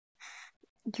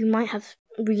you might have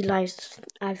realized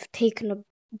I've taken a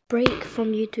break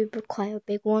from YouTube, quite a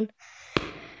big one,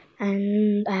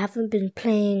 and I haven't been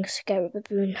playing Scary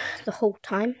Baboon the whole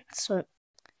time, so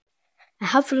I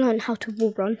have learned how to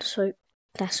wall run, so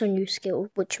that's a new skill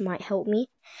which might help me.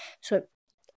 So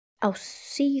I'll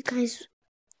see you guys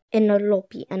in the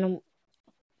lobby, and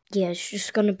yeah, it's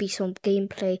just gonna be some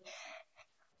gameplay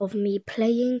of me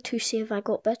playing to see if I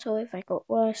got better or if I got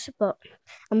worse, but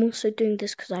I'm also doing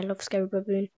this because I love Scary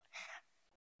Baboon.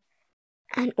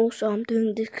 And also I'm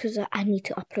doing this because I need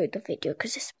to upload the video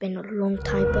because it's been a long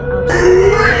time, but I'll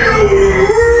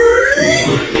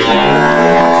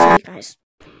see you guys.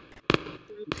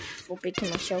 For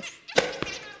breaking myself.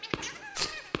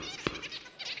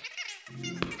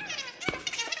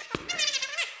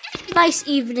 Nice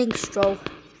evening stroll.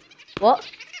 What?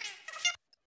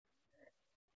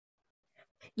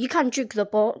 You can drink the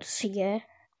bots, yeah.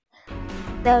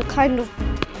 They're kind of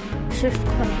just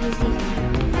quite easy.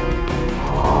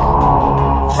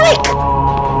 Frick!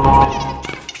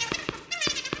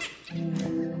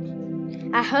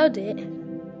 I heard it.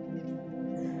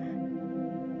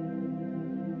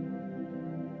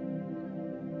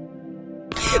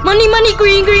 Money, money,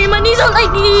 green, green, money's all I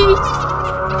need.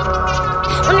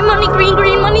 Money, money, green,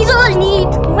 green, money's all I need.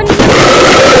 Money, money.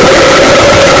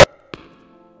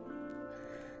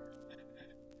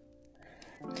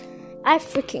 I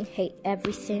freaking hate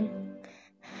everything.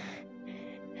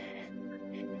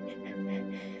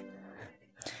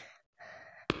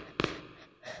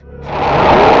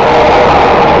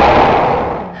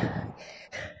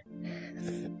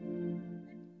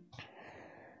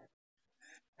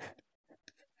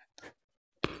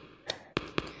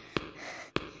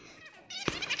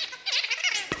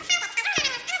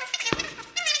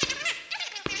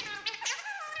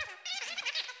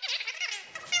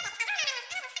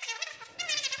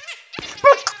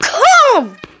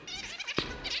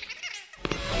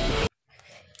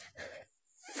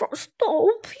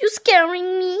 Stop, you're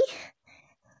scaring me.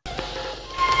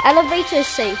 Elevator is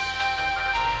safe.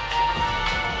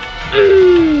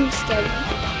 Scary.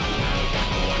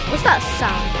 What's that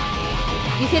sound?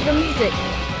 You hear the music?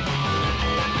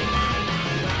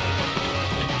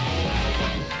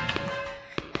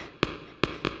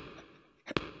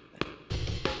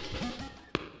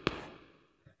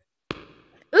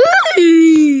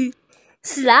 Ooh!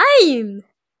 Slime!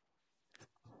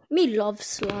 Me love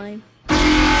slime.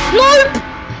 Nope!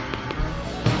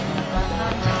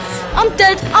 I'm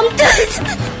dead! I'm dead!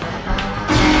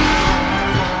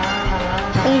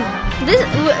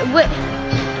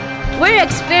 We're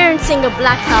experiencing a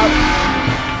blackout.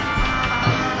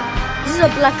 This is a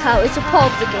blackout. It's a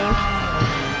part of the game.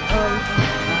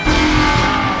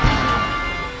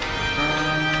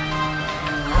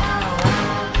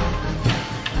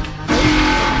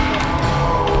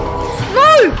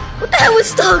 No! What the hell? We're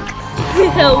stuck!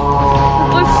 Help!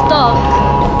 We're both stuck.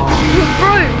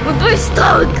 Bro, we're both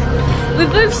stuck.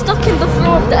 We're both stuck in the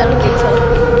floor of the elevator.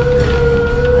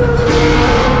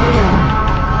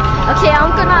 Okay,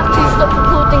 I'm gonna have to stop